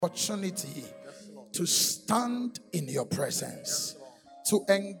opportunity to stand in your presence, to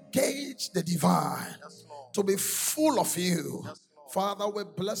engage the divine, to be full of you. Father, we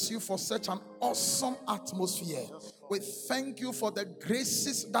bless you for such an awesome atmosphere. We thank you for the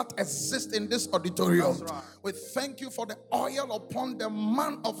graces that exist in this auditorium. We thank you for the oil upon the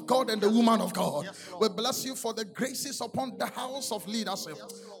man of God and the woman of God. We bless you for the graces upon the house of leadership.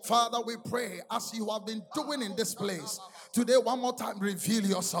 Father, we pray as you have been doing in this place. Today, one more time, reveal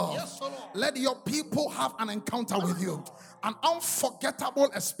yourself. Let your people have an encounter with you. An unforgettable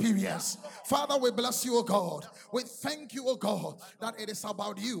experience. Father, we bless you, O God. We thank you, O God, that it is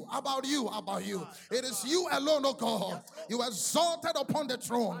about you, about you, about you. It is you alone, O God. You are exalted upon the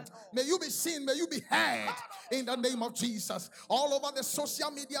throne. May you be seen, may you be heard in the name of Jesus. All over the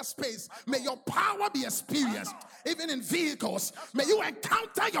social media space, may your power be experienced. Even in vehicles, may you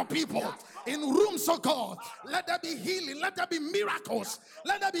encounter your people. In rooms, oh God, let there be healing, let there be miracles,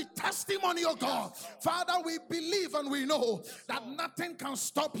 let there be testimony, oh God. Father, we believe and we know that nothing can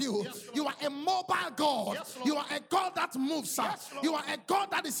stop you. You are a mobile God. You are a God that moves. You are a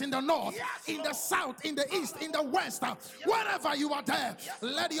God that is in the north, in the south, in the east, in the west. Wherever you are there,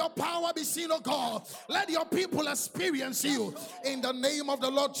 let your power be seen, oh God. Let your people experience you in the name of the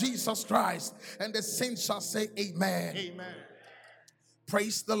Lord Jesus Christ. And the saints shall say amen. Amen.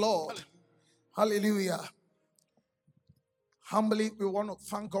 Praise the Lord. Hallelujah. Humbly, we want to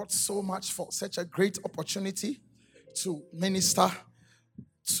thank God so much for such a great opportunity to minister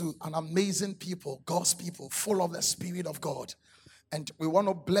to an amazing people, God's people, full of the Spirit of God. And we want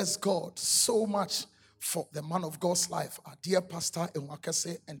to bless God so much for the man of God's life, our dear Pastor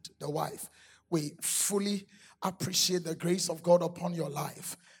Enwakese and the wife. We fully appreciate the grace of God upon your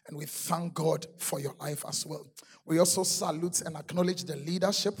life, and we thank God for your life as well. We also salute and acknowledge the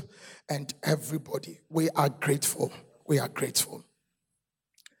leadership and everybody. We are grateful. We are grateful.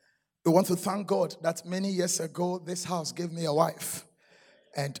 We want to thank God that many years ago, this house gave me a wife,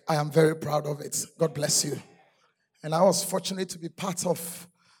 and I am very proud of it. God bless you. And I was fortunate to be part of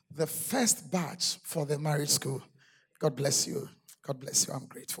the first batch for the marriage school. God bless you. God bless you. I'm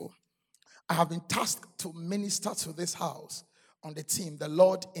grateful. I have been tasked to minister to this house on the team, the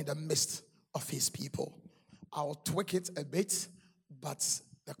Lord in the midst of his people. I'll tweak it a bit, but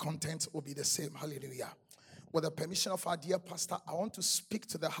the content will be the same. Hallelujah. With the permission of our dear pastor, I want to speak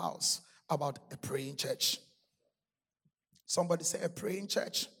to the house about a praying church. Somebody say a praying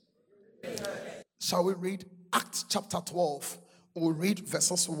church. Shall we read Acts chapter 12? We'll read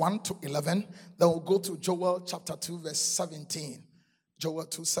verses 1 to 11. Then we'll go to Joel chapter 2, verse 17. Joel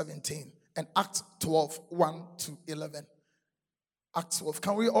 2:17. And Acts 12, 1 to 11. Acts 12.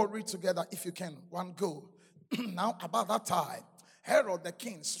 Can we all read together if you can? One go. Now, about that time, Herod the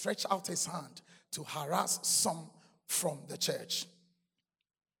king stretched out his hand to harass some from the church.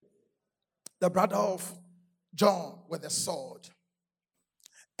 The brother of John with a sword.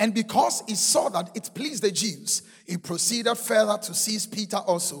 And because he saw that it pleased the Jews, he proceeded further to seize Peter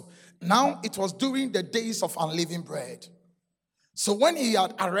also. Now it was during the days of unleavened bread. So when he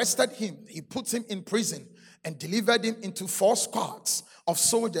had arrested him, he put him in prison and delivered him into 4 squads of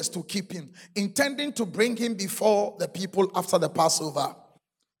soldiers to keep him, intending to bring him before the people after the Passover.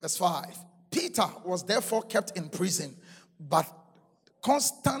 Verse 5. Peter was therefore kept in prison, but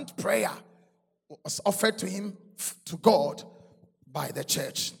constant prayer was offered to him, to God, by the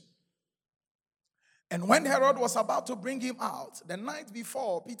church. And when Herod was about to bring him out, the night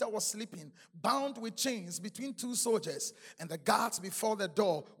before, Peter was sleeping, bound with chains between 2 soldiers, and the guards before the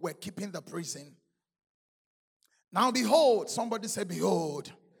door were keeping the prison. Now behold, somebody say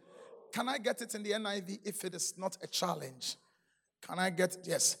behold. Can I get it in the NIV if it is not a challenge? Can I get it?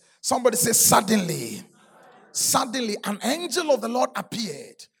 Yes. Somebody say suddenly. Suddenly an angel of the Lord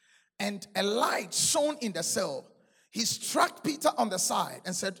appeared, and a light shone in the cell. He struck Peter on the side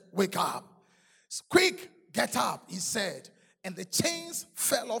and said, wake up. Quick, get up, he said. And the chains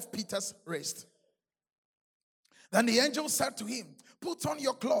fell off Peter's wrist. Then the angel said to him, put on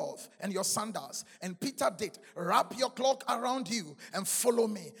your cloth and your sandals. And Peter did. Wrap your cloak around you and follow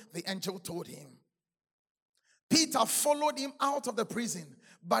me, the angel told him. Peter followed him out of the prison,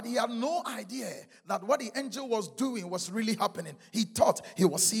 but he had no idea that what the angel was doing was really happening. He thought he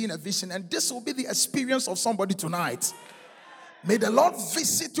was seeing a vision, and this will be the experience of somebody tonight. May the Lord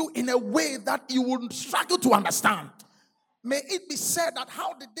visit you in a way that you will struggle to understand. May it be said that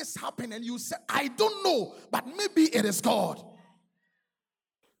how did this happen? And you say, I don't know, but maybe it is God.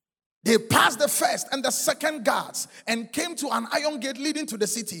 They passed the first and the second guards and came to an iron gate leading to the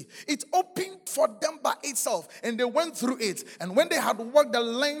city. It opened for them by itself, and they went through it. And when they had walked the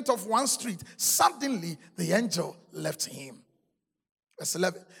length of one street, suddenly the angel left him. Verse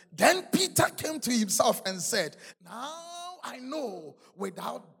 11. Then Peter came to himself and said, now I know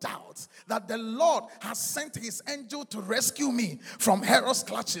without doubt that the Lord has sent his angel to rescue me from Herod's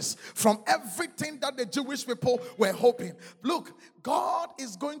clutches, from everything that the Jewish people were hoping. Look, God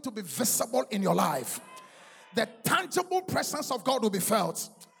is going to be visible in your life. The tangible presence of God will be felt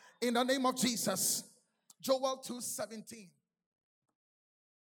in the name of Jesus. Joel 2:17.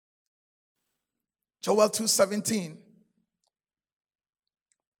 Joel 2:17.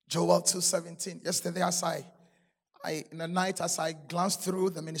 Joel 2:17. Yesterday, in the night, as I glanced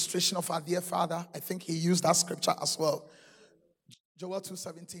through the ministration of our dear Father, I think he used that scripture as well. Joel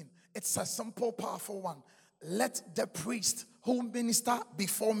 2:17. It's a simple, powerful one. Let the priest who minister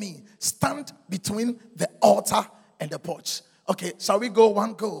before me stand between the altar and the porch. Okay, shall we go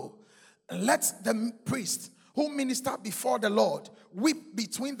one go? Let the priest who minister before the Lord weep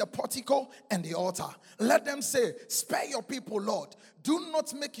between the portico and the altar. Let them say, spare your people, Lord. Do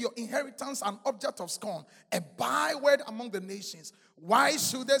not make your inheritance an object of scorn, a byword among the nations. Why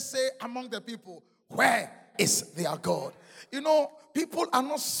should they say among the people, where is their God? You know, people are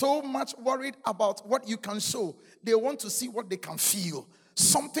not so much worried about what you can show. They want to see what they can feel.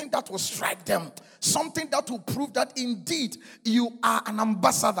 Something that will strike them. Something that will prove that indeed you are an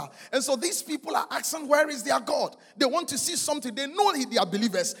ambassador. And so these people are asking, where is their God? They want to see something. They know they are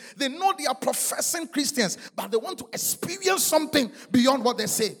believers. They know they are professing Christians. But they want to experience something beyond what they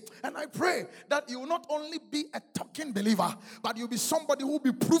say. And I pray that you will not only be a talking believer, but you'll be somebody who will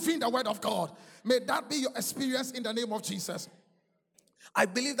be proving the word of God. May that be your experience in the name of Jesus. I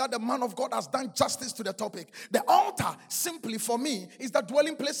believe that the man of God has done justice to the topic. The altar, simply for me, is the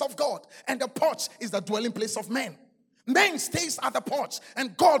dwelling place of God. And the porch is the dwelling place of men. Men stays at the porch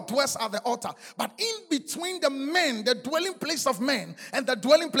and God dwells at the altar. But in between the men, the dwelling place of men and the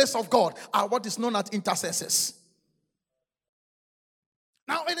dwelling place of God are what is known as intercessors.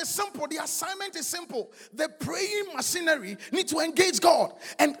 Now, it is simple. The assignment is simple. The praying machinery need to engage God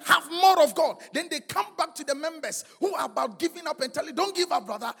and have more of God. Then they come back to the members who are about giving up and tell you, don't give up,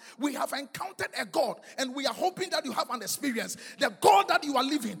 brother. We have encountered a God and we are hoping that you have an experience. The God that you are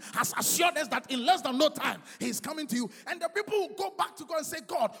living has assured us that in less than no time, he is coming to you. And the people will go back to God and say,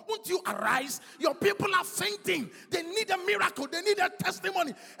 God, won't you arise? Your people are fainting. They need a miracle. They need a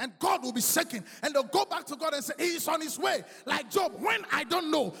testimony. And God will be shaking. And they'll go back to God and say, he is on his way. Like Job, when I don't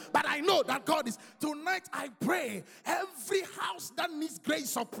know, but I know that God is. Tonight I pray every house that needs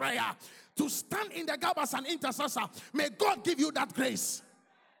grace of prayer to stand in the gap as an intercessor, may God give you that grace.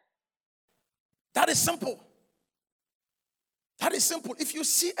 That is simple. That is simple. If you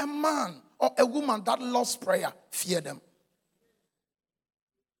see a man or a woman that loves prayer, fear them.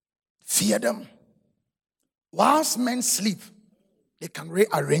 Fear them. Whilst men sleep, they can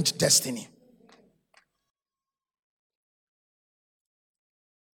rearrange destiny.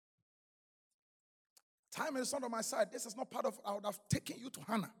 Time is not on my side. This is not part of, I would have taken you to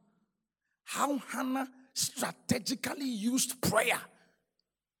Hannah. How Hannah strategically used prayer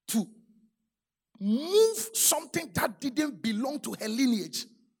to move something that didn't belong to her lineage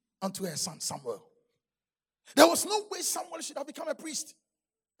onto her son Samuel. There was no way Samuel should have become a priest.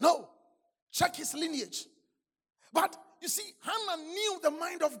 No. Check his lineage. But you see, Hannah knew the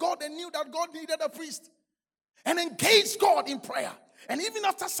mind of God and knew that God needed a priest and engaged God in prayer. And even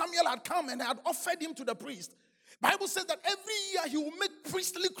after Samuel had come and had offered him to the priest, Bible says that every year he will make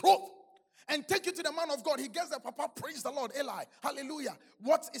priestly cloth and take you to the man of God. He gets the papa, praise the Lord, Eli, hallelujah.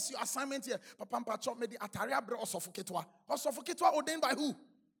 What is your assignment here? Papa Mpacho made the ataria bre osofoketwa. Osofoketwa ordained by who?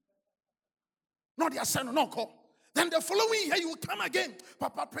 Not the son, no call. Then the following year you will come again.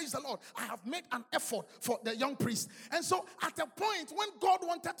 Papa, praise the Lord. I have made an effort for the young priest. And so at a point when God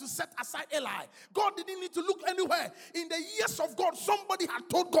wanted to set aside Eli, God didn't need to look anywhere. In the years of God, somebody had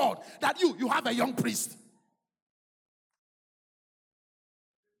told God that you have a young priest.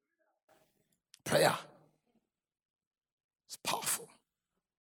 Prayer. It's powerful.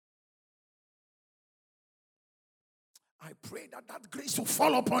 I pray that grace will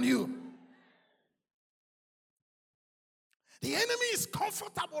fall upon you. The enemy is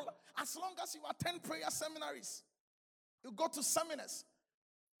comfortable as long as you attend prayer seminaries. You go to seminars.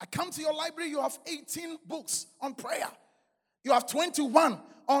 I come to your library, you have 18 books on prayer. You have 21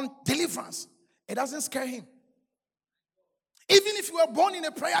 on deliverance. It doesn't scare him. Even if you were born in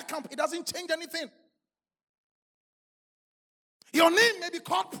a prayer camp, it doesn't change anything. Your name may be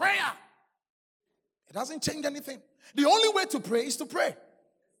called prayer. It doesn't change anything. The only way to pray is to pray.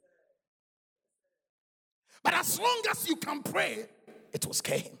 But as long as you can pray, it will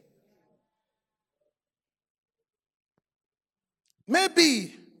scare him.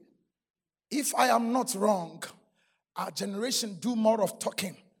 Maybe, if I am not wrong, our generation do more of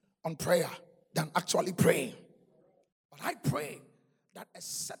talking on prayer than actually praying. But I pray that a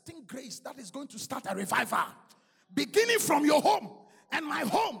certain grace that is going to start a revival, beginning from your home and my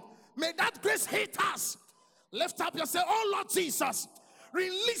home, may that grace hit us. Lift up and say, oh Lord Jesus,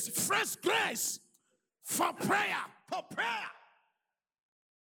 release fresh grace for prayer. For prayer.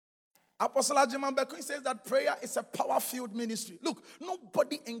 Apostle Ajiman Bekun says that prayer is a power-filled ministry. Look,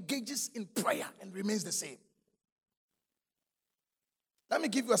 nobody engages in prayer and remains the same. Let me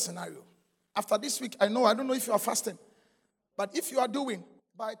give you a scenario. After this week, I don't know if you are fasting, but if you are doing,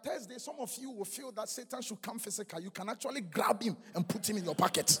 by Thursday, some of you will feel that Satan should come physical. You can actually grab him and put him in your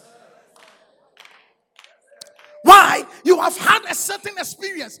pocket. Why? You have had a certain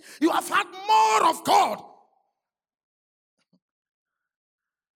experience. You have had more of God.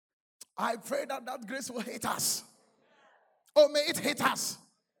 I pray that that grace will hit us. Oh, may it hit us.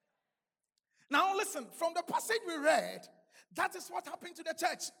 Now listen, from the passage we read, that is what happened to the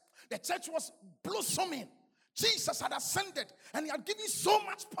church. The church was blossoming. Jesus had ascended and he had given so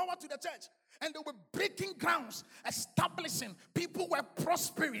much power to the church. And they were breaking grounds, establishing. People were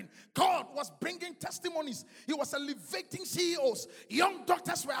prospering. God was bringing testimonies. He was elevating CEOs. Young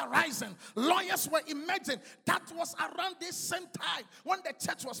doctors were arising. Lawyers were emerging. That was around this same time when the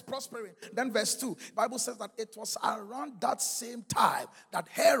church was prospering. Then verse 2, the Bible says that it was around that same time that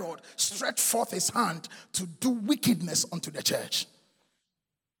Herod stretched forth his hand to do wickedness unto the church.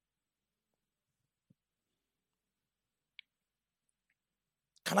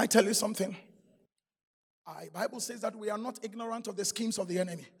 Can I tell you something? The Bible says that we are not ignorant of the schemes of the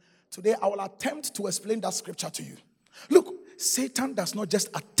enemy. Today, I will attempt to explain that scripture to you. Look, Satan does not just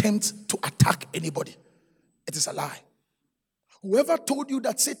attempt to attack anybody. It is a lie. Whoever told you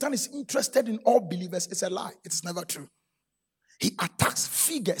that Satan is interested in all believers is a lie. It's never true. He attacks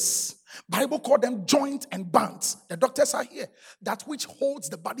figures. Bible call them joint and bands. The doctors are here. That which holds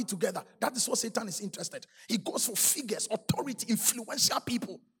the body together. That is what Satan is interested. He goes for figures, authority, influential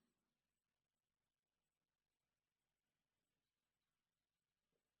people.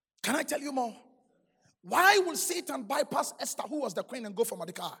 Can I tell you more? Why will Satan bypass Esther, who was the queen, and go for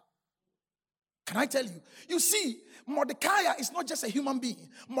Mordecai? Can I tell you? You see, Mordecai is not just a human being.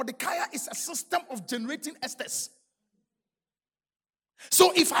 Mordecai is a system of generating Esthers.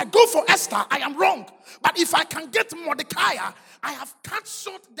 So if I go for Esther, I am wrong. But if I can get Mordecai, I have cut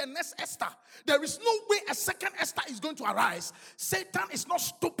short the next Esther. There is no way a second Esther is going to arise. Satan is not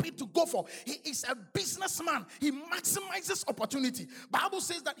stupid to go for. He is a businessman. He maximizes opportunity. Bible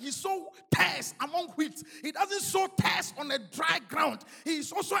says that he sow tares among wheat. He doesn't sow tares on a dry ground. He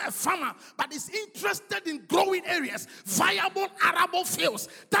is also a farmer, but is interested in growing areas, viable arable fields.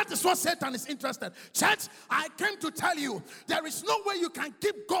 That is what Satan is interested. Church, I came to tell you, there is no way you can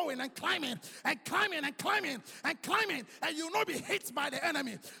keep going and climbing and climbing and climbing and climbing and you'll not be hit by the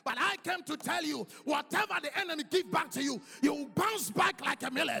enemy. But I came to tell you, whatever the enemy give back to you, you'll bounce back like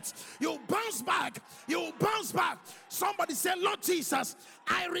a millet. You'll bounce back. You'll bounce back. Somebody say, Lord Jesus,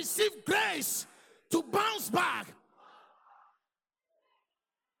 I receive grace to bounce back.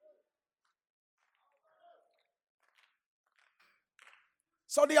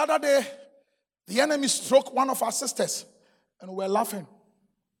 So the other day, the enemy struck one of our sisters and we were laughing.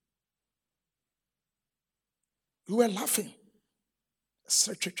 We were laughing.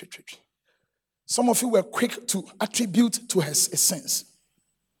 Some of you were quick to attribute to her sins.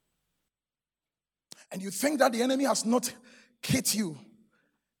 And you think that the enemy has not hit you.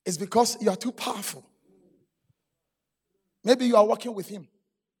 It's because you are too powerful. Maybe you are working with him.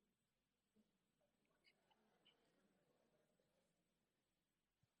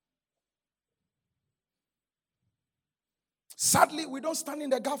 Sadly, we don't stand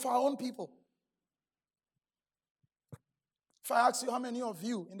in the gap for our own people. If I ask you how many of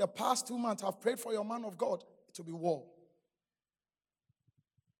you in the past 2 months have prayed for your man of God, it will be war.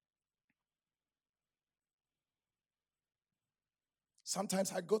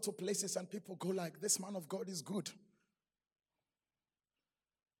 Sometimes I go to places and people go like, this man of God is good.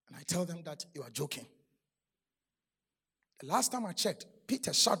 And I tell them that you are joking. The last time I checked,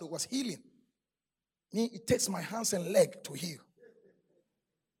 Peter's shadow was healing. Me, it takes my hands and leg to heal.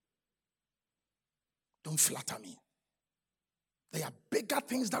 Don't flatter me. There are bigger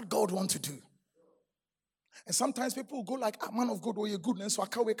things that God wants to do. And sometimes people will go like, man of God, oh, you're good. And so I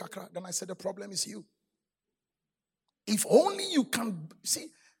can't wake up. Then I said, the problem is you. If only you can, see,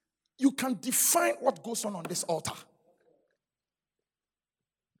 you can define what goes on this altar.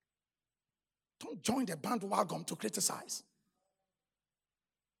 Don't join the bandwagon to criticize.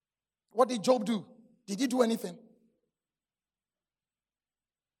 What did Job do? Did he do anything?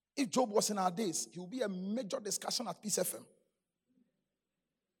 If Job was in our days, he would be a major discussion at Peace FM.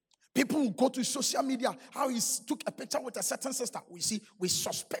 People will go to social media, how he took a picture with a certain sister. We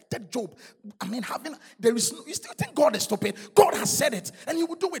suspected Job. You still think God is stupid? God has said it, and he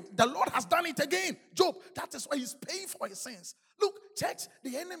will do it. The Lord has done it again. Job, that is why he's paying for his sins. Look, church,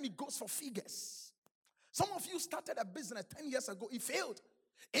 the enemy goes for figures. Some of you started a business 10 years ago, it failed.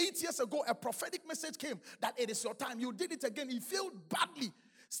 8 years ago, a prophetic message came that it is your time. You did it again, it failed badly.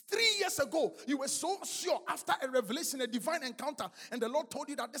 3 years ago, you were so sure after a revelation, a divine encounter, and the Lord told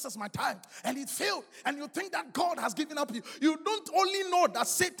you that this is my time, and it failed, and you think that God has given up you. You don't only know that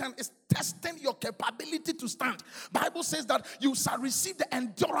Satan is testing your capability to stand. Bible says that you shall receive the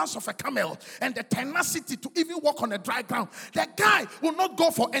endurance of a camel and the tenacity to even walk on a dry ground. The guy will not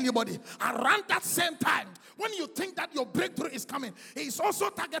go for anybody. Around that same time, when you think that your breakthrough is coming, he is also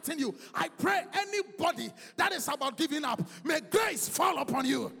targeting you. I pray anybody that is about giving up, may grace fall upon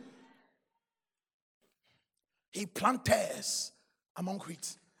you. He planters among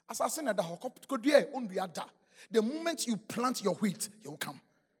wheat. As I said, the moment you plant your wheat, he will come.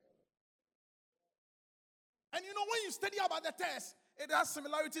 And you know, when you study about the tares, it has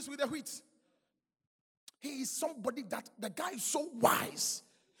similarities with the wheat. He is somebody that the guy is so wise.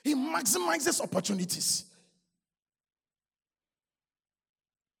 He maximizes opportunities.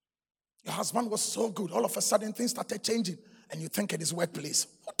 Your husband was so good. All of a sudden, things started changing. And you think it is workplace.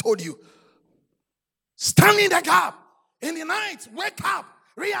 Who told you? Stand in the gap. In the night, wake up.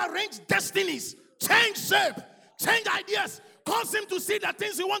 Rearrange destinies. Change shape. Change ideas. Cause him to see the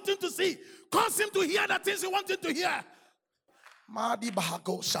things you want him to see. Cause him to hear the things you want him to hear.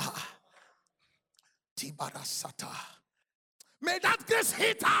 May that grace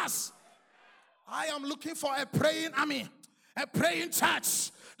hit us. I am looking for a praying army. A praying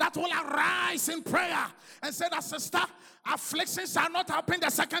church that will arise in prayer and say that, sister, afflictions shall not happen the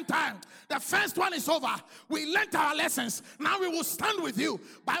second time. The first one is over. We learned our lessons. Now we will stand with you.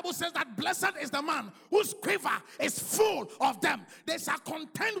 Bible says that blessed is the man whose quiver is full of them. They shall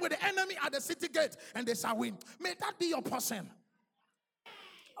contend with the enemy at the city gate and they shall win. May that be your portion.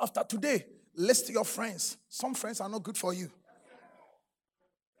 After today, list your friends. Some friends are not good for you.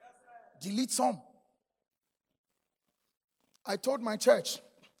 Delete some. I told my church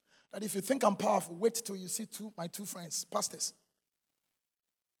that if you think I'm powerful, wait till you see my two friends, pastors.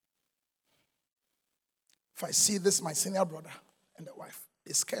 If I see this, my senior brother and the wife,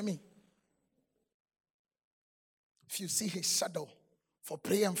 they scare me. If you see his shadow for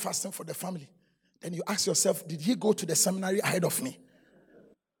prayer and fasting for the family, then you ask yourself, did he go to the seminary ahead of me?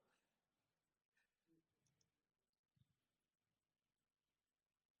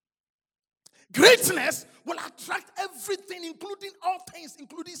 Greatness will attract everything, including all things,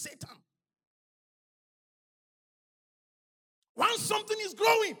 including Satan. Once something is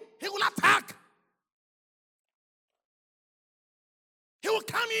growing, he will attack. He will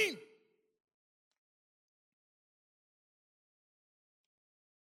come in.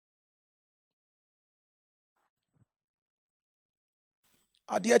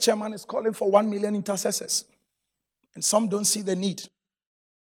 Our dear chairman is calling for 1 million intercessors. And some don't see the need.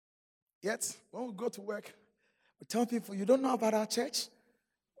 Yet, when we go to work, we tell people, you don't know about our church?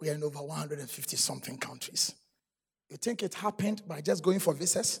 We are in over 150 something countries. You think it happened by just going for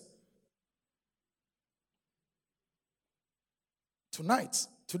visas?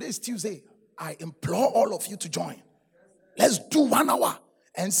 Today is Tuesday. I implore all of you to join. Let's do 1 hour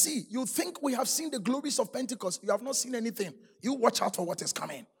and see. You think we have seen the glories of Pentecost. You have not seen anything. You watch out for what is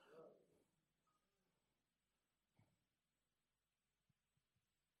coming.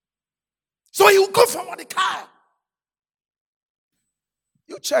 So you go for Mordecai.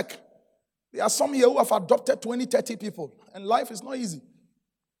 You check. There are some here who have adopted 20, 30 people. And life is not easy.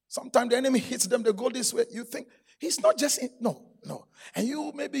 Sometimes the enemy hits them, they go this way. You think, he's not just, no.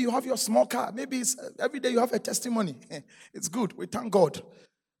 And maybe you have your small car. Maybe it's, every day you have a testimony. It's good. We thank God.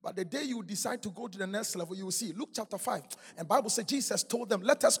 But the day you decide to go to the next level, you will see. Luke chapter 5. And Bible says Jesus told them,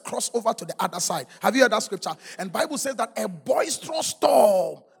 let us cross over to the other side. Have you heard that scripture? And Bible says that a boisterous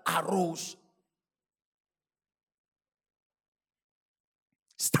storm arose.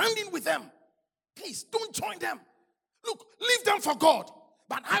 Standing with them. Please, don't join them. Look, leave them for God.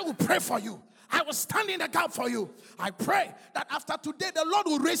 But I will pray for you. I will stand in the gap for you. I pray that after today, the Lord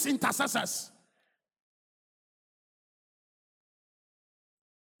will raise intercessors.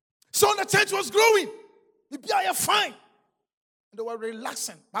 So the church was growing. The PIF fine. And they were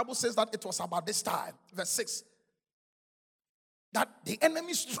relaxing. Bible says that it was about this time. Verse 6. That the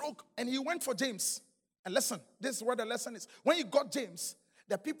enemy struck and he went for James. And listen, this is where the lesson is. When he got James,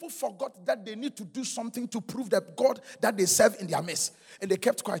 the people forgot that they need to do something to prove that God that they serve in their midst. And they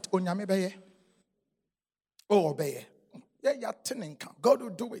kept quiet. Oh, nyame beye. Oh, obey. Yeah, you're turning. God will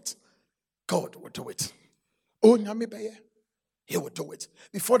do it. God will do it. Oh, nyame beye. He will do it.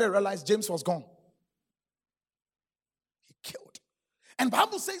 Before they realized James was gone, he killed. And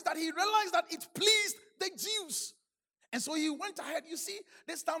Bible says that he realized that it pleased the Jews. And so he went ahead. You see,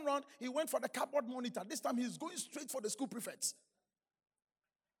 this time around, he went for the cardboard monitor. This time he's going straight for the school prefects.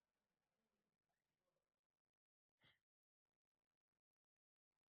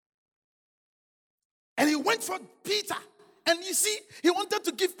 And he went for Peter. And you see, he wanted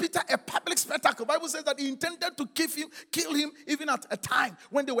to give Peter a public spectacle. The Bible says that he intended to kill him even at a time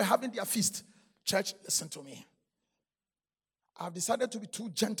when they were having their feast. Church, listen to me. I've decided to be too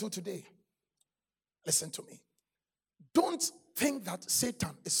gentle today. Listen to me. Don't think that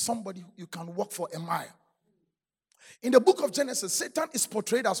Satan is somebody you can walk for a mile. In the book of Genesis, Satan is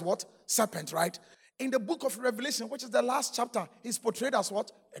portrayed as what? Serpent, right? In the book of Revelation, which is the last chapter, he's portrayed as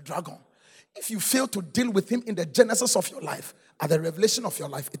what? A dragon. If you fail to deal with him in the genesis of your life, at the revelation of your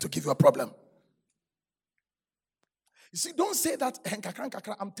life, it will give you a problem. You see, don't say that,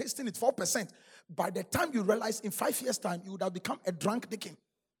 I'm tasting it 4%. By the time you realize in 5 years' time, you would have become a drunk deacon.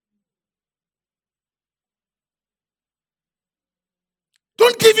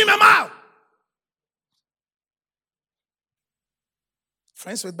 Don't give him a mile.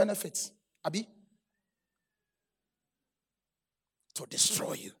 Friends with benefits, Abi, to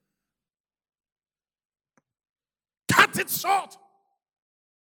destroy you. Cut it short.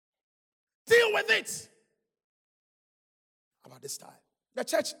 Deal with it. About this time, the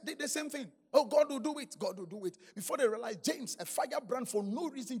church did the same thing. Oh, God will do it. God will do it. Before they realized James, a firebrand for no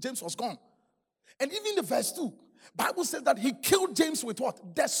reason, James was gone. And even the verse 2, Bible says that he killed James with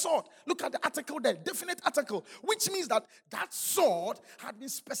what? The sword. Look at the article there, definite article, which means that that sword had been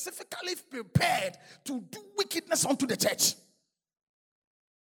specifically prepared to do wickedness unto the church.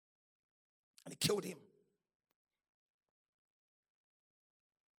 And he killed him.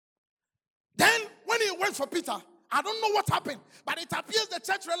 Then when he went for Peter, I don't know what happened, but it appears the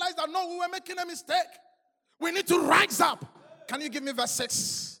church realized that no, we were making a mistake. We need to rise up. Can you give me verse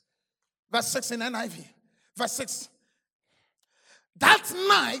 6? Verse 6 in NIV. Verse 6. That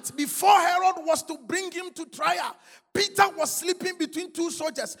night, before Herod was to bring him to trial, Peter was sleeping between two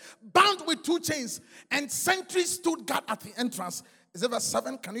soldiers, bound with 2 chains, and sentries stood guard at the entrance. Is it verse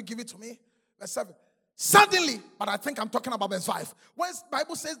 7? Can you give it to me? Verse 7. Suddenly, but I think I'm talking about verse 5. When the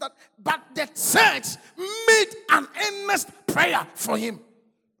Bible says that, but the church made an earnest prayer for him.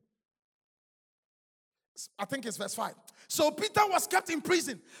 I think it's verse 5. So Peter was kept in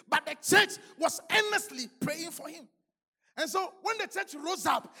prison, but the church was earnestly praying for him. And so when the church rose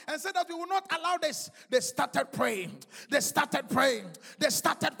up and said that we will not allow this, they started praying. They started praying. They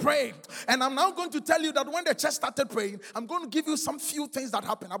started praying. And I'm now going to tell you that when the church started praying, I'm going to give you some few things that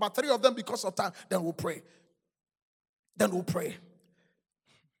happened. About 3 of them because of time. Then we'll pray. Then we'll pray.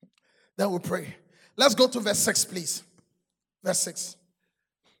 Then we'll pray. Let's go to verse 6, please. Verse 6.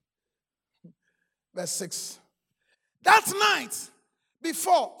 Verse 6. That night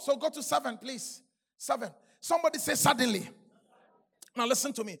before, so go to 7, please. 7. Somebody say suddenly. Now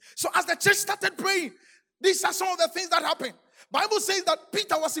listen to me. So as the church started praying, these are some of the things that happened. Bible says that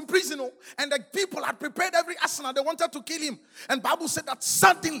Peter was in prison and the people had prepared every arsenal. They wanted to kill him. And Bible said that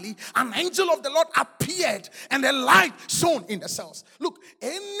suddenly an angel of the Lord appeared and a light shone in the cells. Look,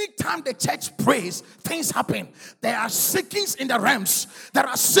 anytime the church prays, things happen. There are shakings in the realms. There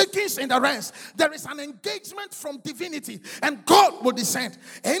are shakings in the realms. There is an engagement from divinity and God will descend.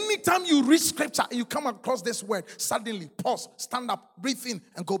 Anytime you read scripture and you come across this word, suddenly pause, stand up, breathe in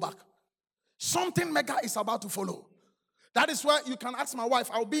and go back. Something mega is about to follow. That is why you can ask my wife,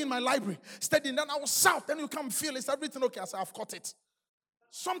 I'll be in my library, studying, then I will shout, then you come feel, is everything okay? I say, I've caught it.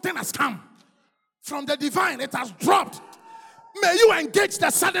 Something has come from the divine, it has dropped. May you engage the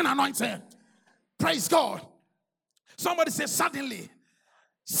sudden anointing. Praise God. Somebody say, suddenly.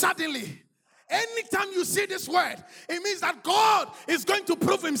 Suddenly. Anytime you see this word, it means that God is going to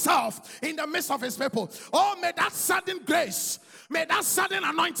prove himself in the midst of his people. Oh, may that sudden grace, may that sudden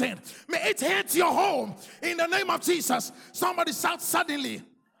anointing, may it hit your home in the name of Jesus. Somebody shout suddenly.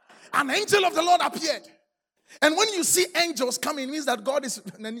 An angel of the Lord appeared. And when you see angels coming, it means that God is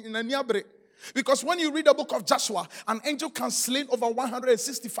in a niabre. Because when you read the book of Joshua, an angel can slay over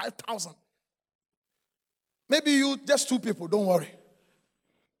 165,000. Maybe you, just 2 people, don't worry.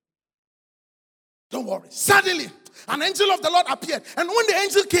 Don't worry. Suddenly, an angel of the Lord appeared. And when the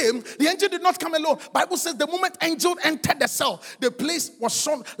angel came, the angel did not come alone. Bible says the moment angel entered the cell, the place was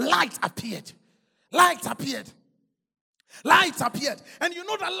shone. Light appeared. Light appeared. Light appeared. And you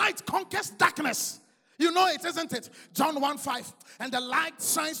know that light conquers darkness. You know it, isn't it? John 1:5. And the light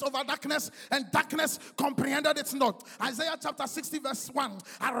shines over darkness, and darkness comprehended it not. Isaiah chapter 60 verse 1.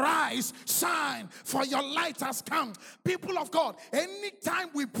 Arise, shine, for your light has come. People of God, anytime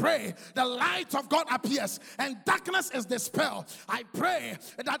we pray, the light of God appears and darkness is dispelled. I pray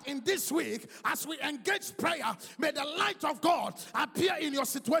that in this week, as we engage prayer, may the light of God appear in your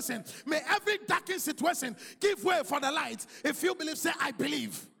situation. May every darkened situation give way for the light. If you believe, say, I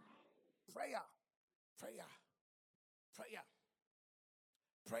believe. Prayer. Prayer, prayer,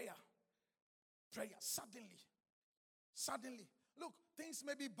 prayer, prayer. Suddenly. Look, things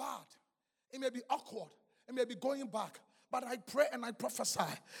may be bad. It may be awkward. It may be going back. But I pray and I prophesy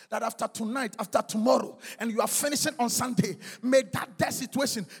that after tonight, after tomorrow, and you are finishing on Sunday, may that death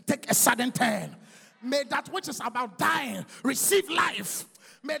situation take a sudden turn. May that which is about dying receive life.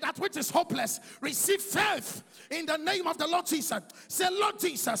 May that which is hopeless receive faith in the name of the Lord Jesus. Say, Lord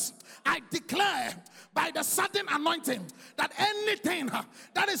Jesus, I declare by the sudden anointing that anything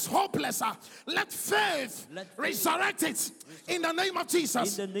that is hopeless, let faith resurrect it in the name of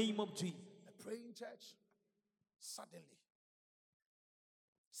Jesus. In the name of Jesus. The praying church, suddenly.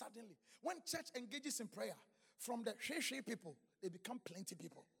 When church engages in prayer, from the share people, they become plenty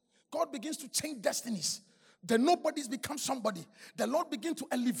people. God begins to change destinies. The nobodies become somebody. The Lord begin to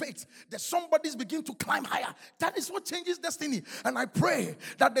elevate. The somebodies begin to climb higher. That is what changes destiny. And I pray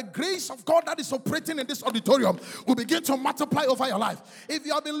that the grace of God that is operating in this auditorium will begin to multiply over your life. If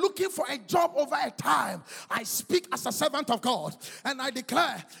you have been looking for a job over a time, I speak as a servant of God. And I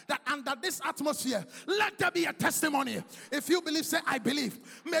declare that under this atmosphere, let there be a testimony. If you believe, say, I believe.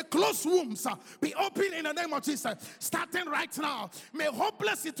 May closed wombs be open in the name of Jesus. Starting right now. May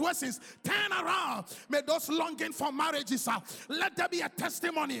hopeless situations turn around. May those longing for marriages, let there be a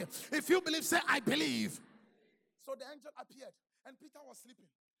testimony. If you believe, say, I believe. So the angel appeared and Peter was sleeping.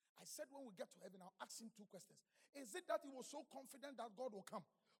 I said, when we get to heaven, I'll ask him two questions. Is it that he was so confident that God will come,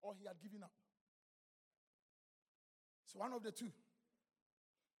 or he had given up? So one of the two.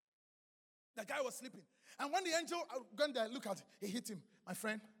 The guy was sleeping. And when the angel went there, look at it, he hit him. My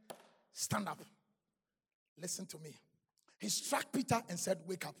friend, stand up. Listen to me. He struck Peter and said,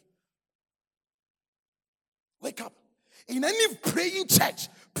 wake up. Wake up. In any praying church,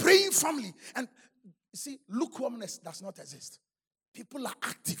 praying family, and you see, lukewarmness does not exist. People are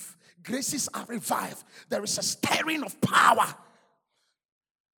active. Graces are revived. There is a stirring of power.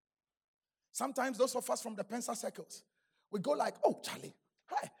 Sometimes those of us from the Pensa circles, we go like, oh, Charlie,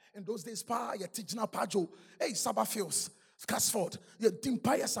 hi. In those days, Pajo, hey, Sabafios, Casford,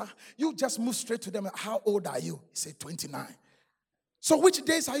 you just move straight to them. How old are you? He said, 29. So which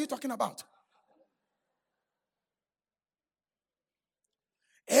days are you talking about?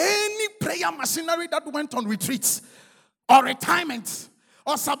 Any prayer machinery that went on retreats or retirement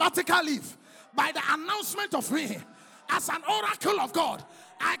or sabbatical leave, by the announcement of me as an oracle of God,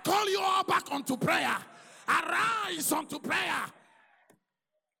 I call you all back onto prayer. Arise unto prayer.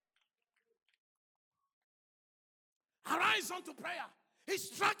 Arise unto prayer. He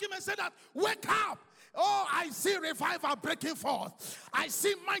struck him and said that, wake up. Oh, I see revival breaking forth. I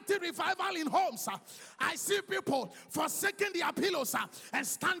see mighty revival in homes. I see people forsaking their pillows and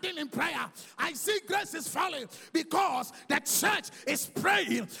standing in prayer. I see grace is falling because the church is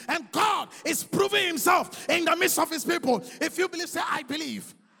praying and God is proving himself in the midst of his people. If you believe, say, I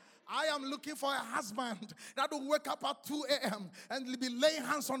believe. I am looking for a husband that will wake up at 2 a.m. and be laying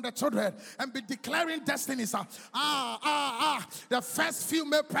hands on the children and be declaring destinies. The first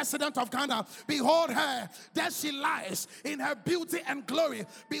female president of Ghana. Behold her. There she lies in her beauty and glory.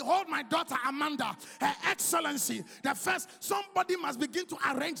 Behold my daughter Amanda. Her excellency. The first. Somebody must begin to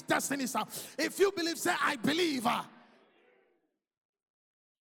arrange destinies. If you believe, say, I believe. That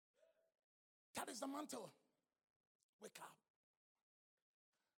is the mantle. Wake up.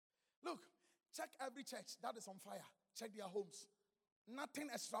 Look, check every church that is on fire. Check their homes. Nothing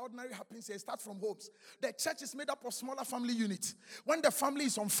extraordinary happens here. Start from homes. The church is made up of smaller family units. When the family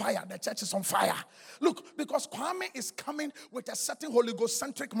is on fire, the church is on fire. Look, because Kwame is coming with a certain Holy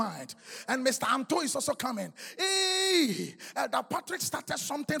Ghost-centric mind. And Mr. Anto is also coming. Hey, Elder Patrick started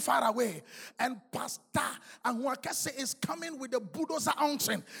something far away. And Pastor Anhuakese is coming with the bulldozer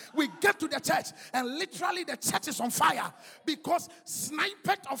unction. We get to the church and literally the church is on fire. Because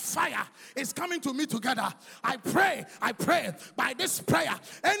snippet of fire is coming to me together. I pray by this prayer,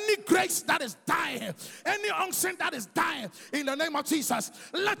 any grace that is dying, any unction that is dying, in the name of Jesus,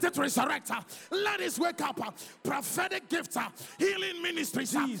 let it resurrect, let it wake up, prophetic gifts, healing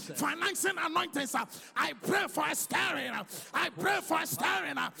ministries, financing anointings. I pray for a stirring. I pray for a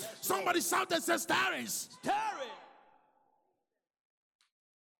stirring. Somebody shout and say stirring.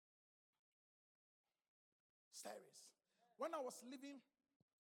 When I was leaving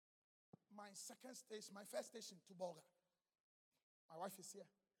my first station to Bolga, my wife is here.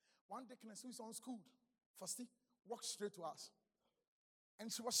 One day, who is on school, firstly, walked straight to us.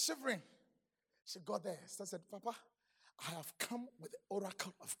 And she was shivering. She got there. She said, Papa, I have come with the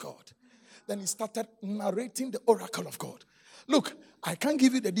oracle of God. Then he started narrating the oracle of God. Look, I can't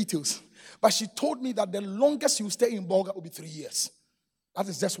give you the details, but she told me that the longest you stay in Bolga will be 3 years. That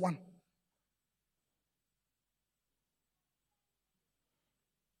is just one.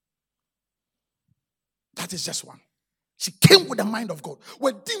 That is just one. She came with the mind of God. I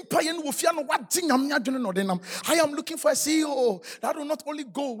am looking for a CEO that will not only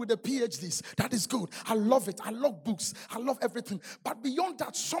go with the PhDs. That is good. I love it. I love books. I love everything. But beyond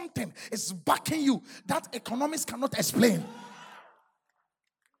that, something is backing you that economics cannot explain.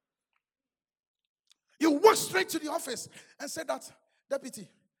 You walk straight to the office and say that, Deputy,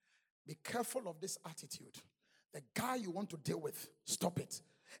 be careful of this attitude. The guy you want to deal with, stop it.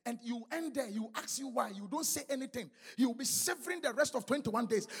 And you end there, you ask you why, you don't say anything. You'll be suffering the rest of 21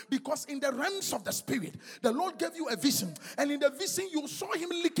 days. Because in the realms of the spirit, the Lord gave you a vision. And in the vision, you saw him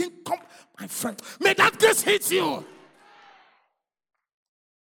licking. My friend, may that grace hit you.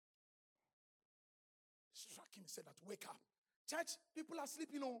 Struck him and said that, wake up. Church, people are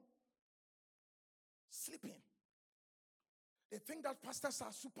sleeping on. Sleeping. They think that pastors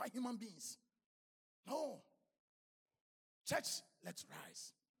are superhuman beings. No. Church, let's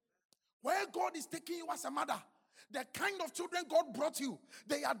rise. Where God is taking you as a mother, the kind of children God brought you,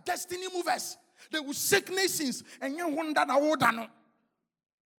 they are destiny movers. They will shake nations. And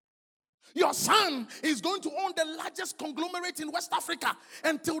your son is going to own the largest conglomerate in West Africa.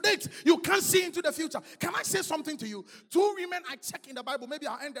 And till date, you can't see into the future. Can I say something to you? 2 women I check in the Bible. Maybe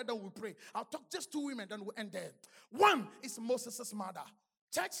I'll end there, then we'll pray. I'll talk just 2 women, then we'll end there. One is Moses' mother.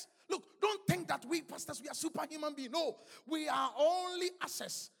 Church, look, don't think that we pastors, we are superhuman beings. No, we are only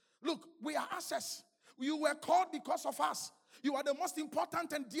access. Look, we are access. You were called because of us. You are the most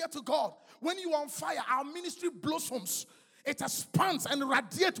important and dear to God. When you are on fire, our ministry blossoms. It expands and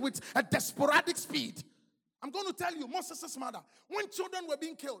radiates with a desperate speed. I'm going to tell you, Moses' mother, when children were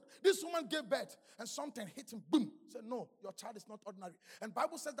being killed, this woman gave birth and something hit him. Boom. Said, no, your child is not ordinary. And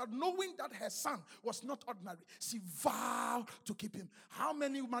Bible says that knowing that her son was not ordinary, she vowed to keep him. How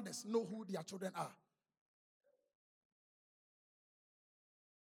many mothers know who their children are?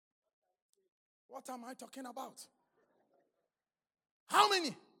 What am I talking about? How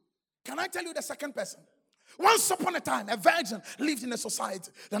many? Can I tell you the second person? Once upon a time, a virgin lived in a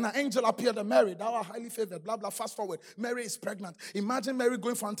society. Then an angel appeared and Mary, thou art highly favored, blah, blah, fast forward. Mary is pregnant. Imagine Mary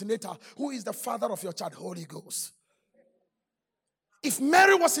going for antenatal. Who is the father of your child? Holy Ghost. If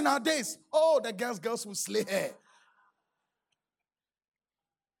Mary was in our days, oh, the girls would slay her.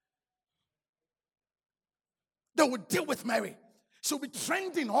 They would deal with Mary. She'll be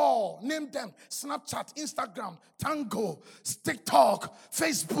trending all. Name them. Snapchat, Instagram, Tango, TikTok,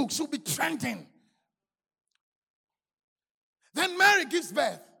 Facebook. She'll be trending. Then Mary gives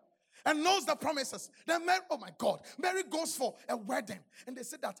birth and knows the promises. Then Mary, oh my God, Mary goes for a wedding. And they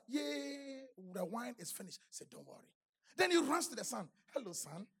said that, yay, the wine is finished. He said, don't worry. Then he runs to the son. Hello,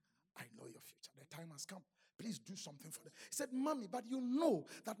 son. I know your future. The time has come. Please do something for them. He said, Mommy, but you know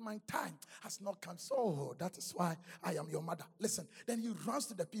that my time has not come. So that is why I am your mother. Listen, then he runs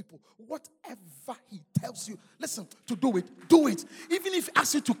to the people. Whatever he tells you, listen, to do it, do it. Even if he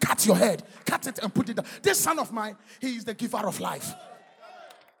asks you to cut your head, cut it and put it down. This son of mine, he is the giver of life.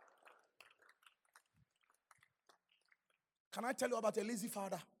 Can I tell you about a lazy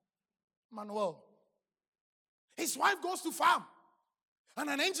father? Manuel. His wife goes to farm.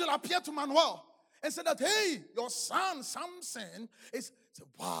 And an angel appeared to Manuel. And said that, hey, your son, Samson, is, said,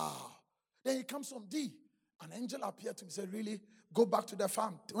 wow. Then he comes from D. An angel appeared to him and said, really? Go back to the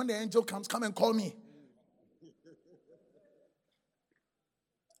farm. When the angel comes, come and call me.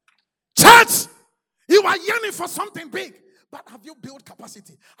 Church, you are yearning for something big. But have you built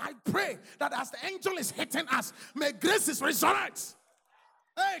capacity? I pray that as the angel is hitting us, may graces resurrect.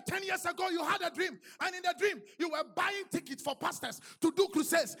 Hey, 10 years ago, you had a dream. And in the dream, you were buying tickets for pastors to do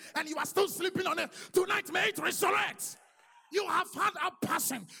crusades. And you are still sleeping on it. Tonight, may it resurrect. You have had a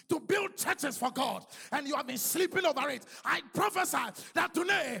passion to build churches for God. And you have been sleeping over it. I prophesy that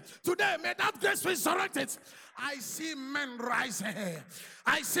today, may that grace resurrect it. I see men rising.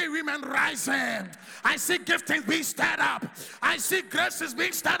 I see women rising. I see giftings being stirred up. I see graces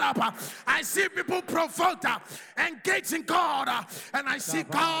being stirred up. I see people provoked, engaging God. And I see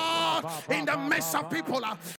God in the midst of people.